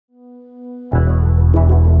What's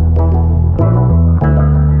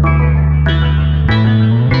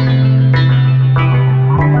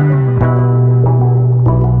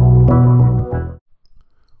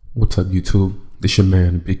up YouTube? This your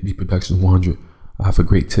man, Big B Productions 100. I have a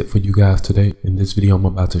great tip for you guys today. In this video, I'm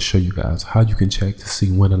about to show you guys how you can check to see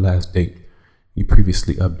when the last date you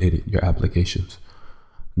previously updated your applications.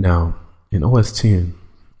 Now, in OS 10,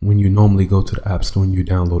 when you normally go to the App Store and you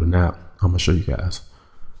download an app, I'm going to show you guys,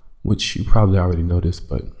 which you probably already noticed,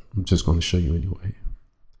 but I'm just going to show you anyway.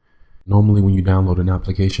 Normally, when you download an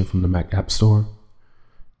application from the Mac App Store,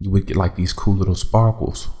 you would get like these cool little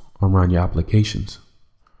sparkles around your applications,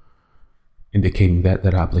 indicating that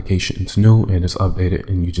that application is new and it's updated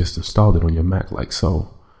and you just installed it on your Mac like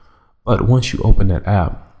so. But once you open that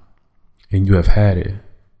app and you have had it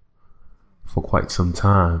for quite some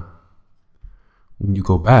time, when you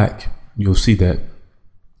go back, you'll see that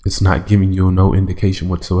it's not giving you no indication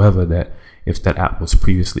whatsoever that if that app was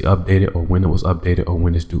previously updated or when it was updated or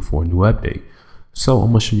when it's due for a new update. So I'm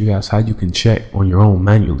going to show you guys how you can check on your own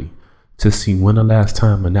manually to see when the last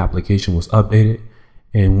time an application was updated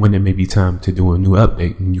and when it may be time to do a new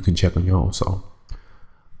update, and you can check on your own. So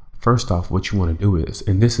first off, what you want to do is,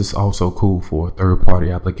 and this is also cool for third-party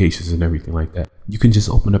applications and everything like that, you can just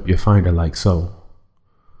open up your Finder like so.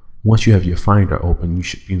 Once you have your Finder open, you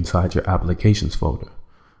should be inside your applications folder.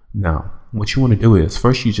 Now, what you want to do is,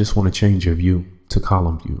 first you just want to change your view to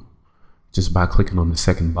column view just by clicking on the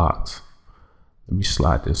second box. Let me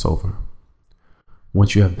slide this over.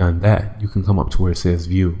 Once you have done that, you can come up to where it says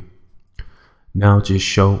view. Now just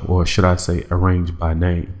show, or should I say arrange by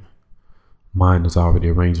name. Mine is already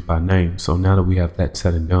arranged by name. So now that we have that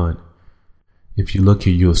said and done, if you look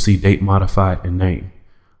here, you'll see date modified and name.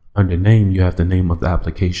 Under name, you have the name of the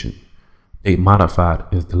application. Date modified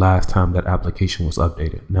is the last time that application was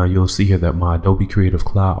updated. Now you'll see here that my Adobe Creative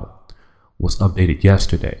Cloud was updated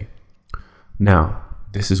yesterday. Now,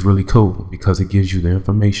 this is really cool because it gives you the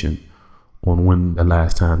information on when the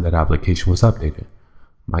last time that application was updated.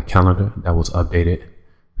 My calendar, that was updated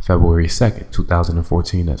February 2nd,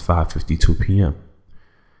 2014 at 5:52 p.m.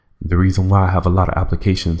 The reason why I have a lot of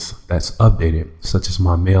applications that's updated, such as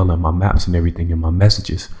my mail and my maps and everything and my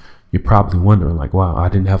messages, you're probably wondering like, wow, I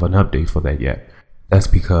didn't have an update for that yet. That's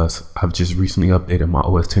because I've just recently updated my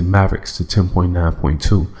OS 10 Mavericks to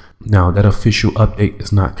 10.9.2. Now that official update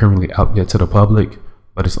is not currently out yet to the public,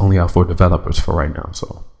 but it's only out for developers for right now.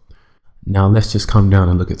 So now let's just come down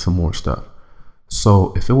and look at some more stuff.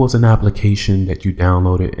 So if it was an application that you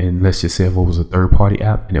downloaded, and let's just say if it was a third-party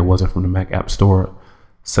app and it wasn't from the Mac App Store,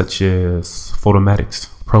 such as Photomatix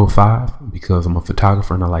Pro 5, because I'm a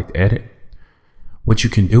photographer and I like to edit, what you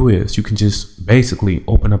can do is you can just basically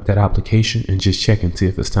open up that application and just check and see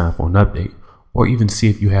if it's time for an update, or even see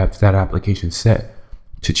if you have that application set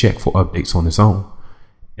to check for updates on its own.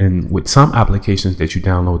 And with some applications that you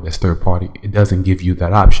download that's third-party, it doesn't give you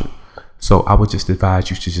that option. So I would just advise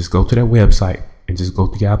you to just go to that website and just go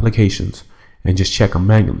through your applications and just check them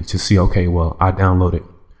manually to see, okay, well, I downloaded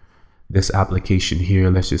this application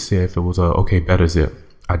here. Let's just say if it was BetterZip.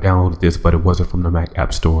 I downloaded this, but it wasn't from the Mac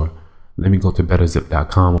App Store. Let me go to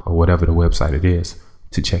betterzip.com or whatever the website it is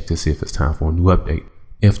to check to see if it's time for a new update,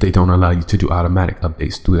 if they don't allow you to do automatic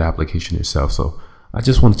updates through the application itself. So I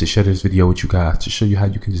just wanted to share this video with you guys to show you how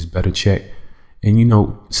you can just better check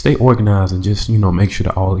and, stay organized and just, make sure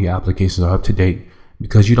that all your applications are up to date,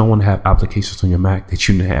 because you don't want to have applications on your Mac that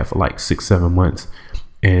you didn't have for like 6-7 months.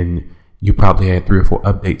 And you probably had 3 or 4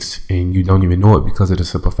 updates and you don't even know it because of the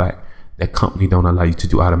simple fact that company don't allow you to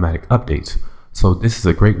do automatic updates. So this is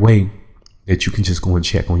a great way that you can just go and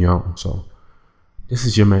check on your own. So this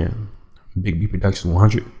is your man, Big B Productions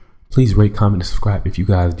 100. Please rate, comment, and subscribe if you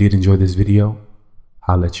guys did enjoy this video.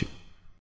 I'll let you.